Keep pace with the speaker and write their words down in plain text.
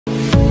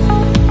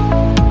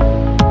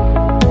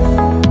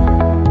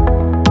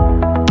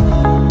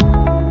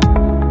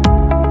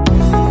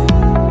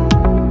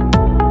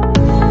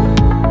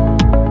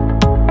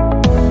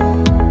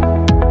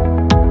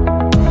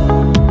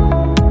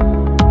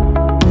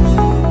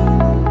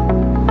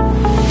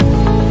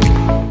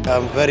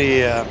I'm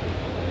very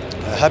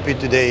happy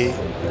today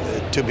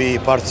to be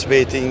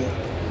participating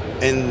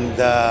in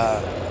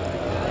the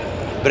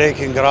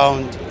breaking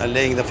ground and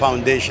laying the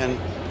foundation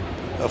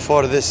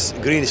for this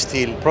green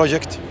steel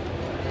project.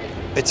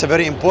 It's a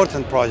very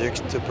important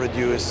project to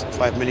produce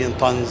 5 million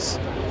tons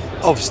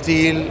of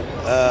steel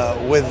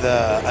with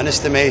an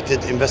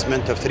estimated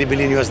investment of $3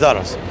 billion.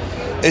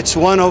 It's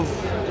one of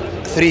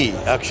three,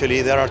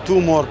 actually. There are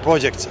two more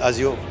projects, as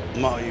you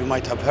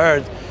might have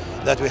heard,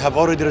 that we have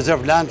already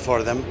reserved land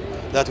for them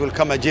that will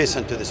come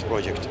adjacent to this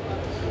project.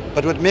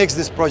 But what makes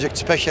this project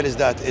special is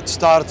that it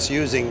starts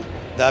using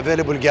the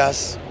available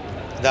gas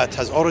that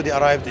has already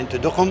arrived into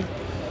Duqm,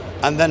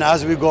 and then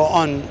as we go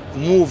on,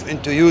 move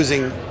into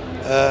using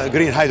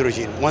green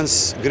hydrogen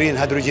once green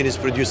hydrogen is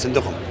produced in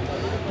Duqm.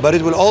 But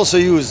it will also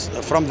use,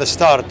 from the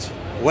start,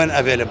 when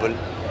available,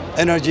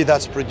 energy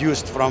that's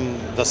produced from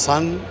the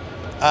sun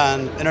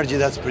and energy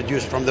that's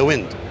produced from the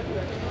wind.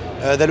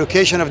 The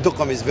location of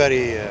Duqm is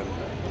very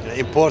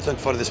important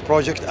for this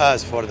project,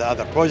 as for the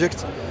other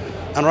projects.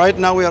 And right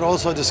now we are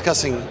also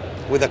discussing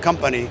with a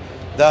company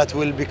that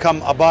will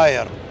become a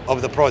buyer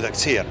of the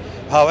products here.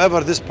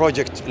 However, this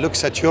project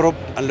looks at Europe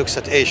and looks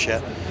at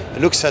Asia,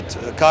 looks at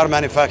car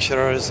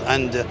manufacturers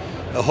and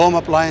home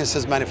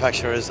appliances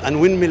manufacturers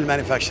and windmill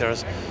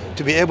manufacturers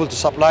to be able to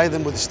supply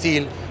them with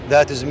steel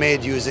that is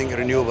made using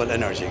renewable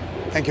energy.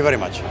 Thank you very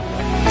much.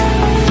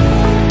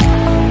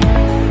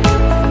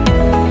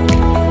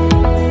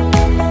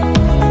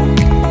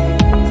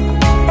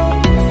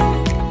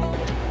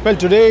 Well,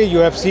 today you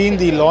have seen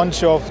the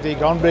launch of the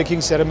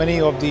groundbreaking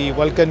ceremony of the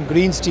Vulcan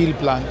Green Steel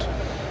Plant.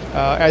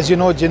 As you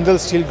know, Jindal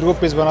Steel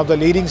Group is one of the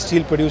leading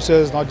steel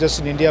producers, not just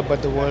in India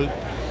but the world.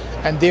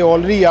 And they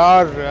already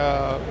are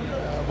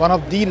one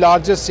of the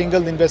largest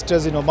single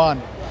investors in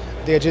Oman.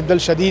 Their Jindal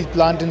Shadid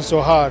plant in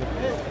Sohar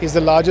is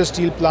the largest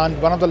steel plant,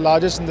 one of the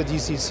largest in the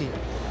GCC.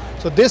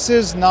 So this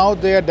is now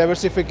their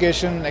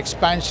diversification,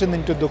 expansion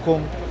into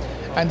Duqm.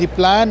 And the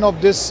plan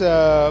of this,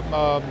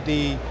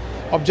 the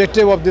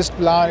objective of this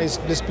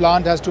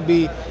plant has to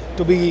be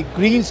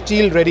green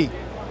steel ready.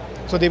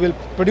 So they will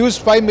produce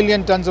 5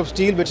 million tons of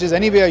steel, which is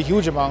anyway a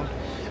huge amount.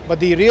 But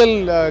the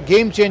real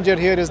game changer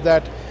here is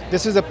that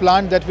this is a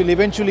plant that will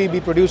eventually be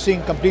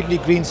producing completely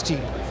green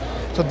steel.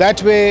 So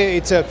that way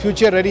it's a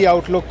future ready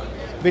outlook,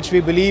 which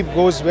we believe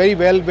goes very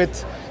well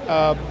with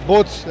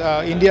both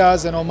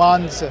India's and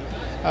Oman's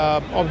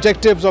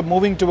objectives of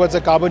moving towards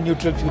a carbon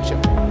neutral future.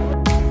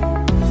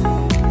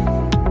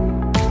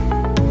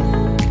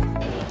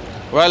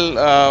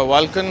 Well,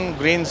 Vulcan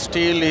Green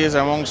Steel is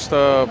amongst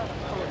the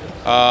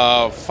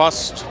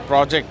first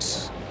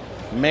projects,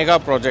 mega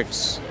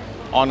projects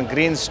on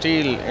green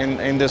steel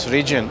in this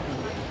region.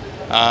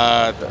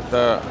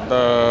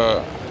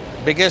 The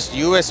biggest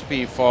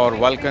USP for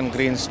Vulcan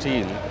Green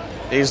Steel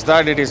is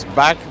that it is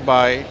backed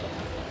by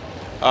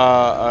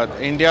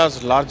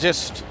India's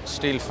largest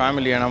steel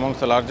family and amongst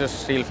the largest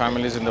steel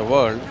families in the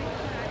world,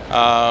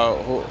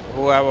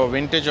 who have a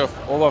vintage of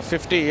over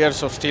 50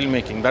 years of steel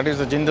making. That is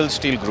the Jindal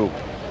Steel Group.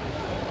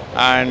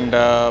 And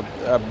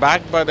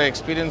backed by the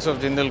experience of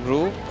Jindal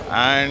Group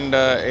and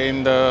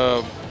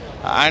the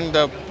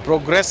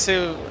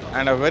progressive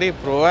and a very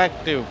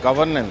proactive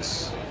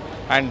governance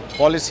and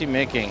policy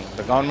making,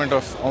 the government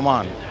of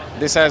Oman,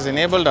 this has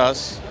enabled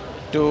us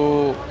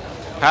to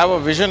have a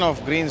vision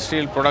of green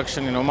steel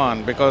production in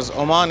Oman, because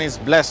Oman is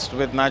blessed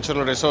with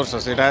natural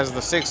resources. It has the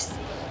 6th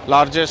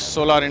largest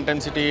solar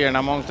intensity and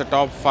amongst the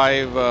top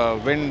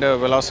 5 wind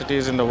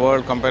velocities in the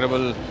world,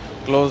 comparable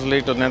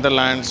closely to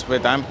Netherlands,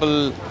 with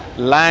ample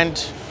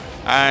land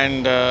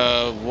and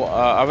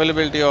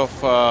availability of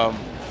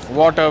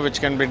water which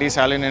can be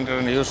desalinated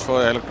and used for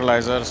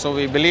electrolyzer. So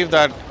we believe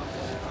that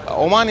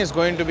Oman is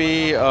going to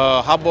be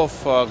a hub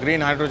of green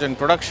hydrogen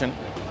production.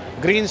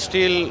 Green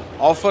steel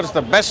offers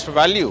the best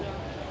value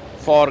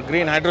for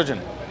green hydrogen,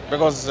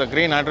 because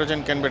green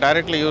hydrogen can be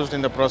directly used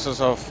in the process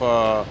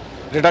of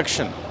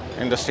reduction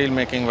in the steel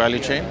making value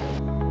chain.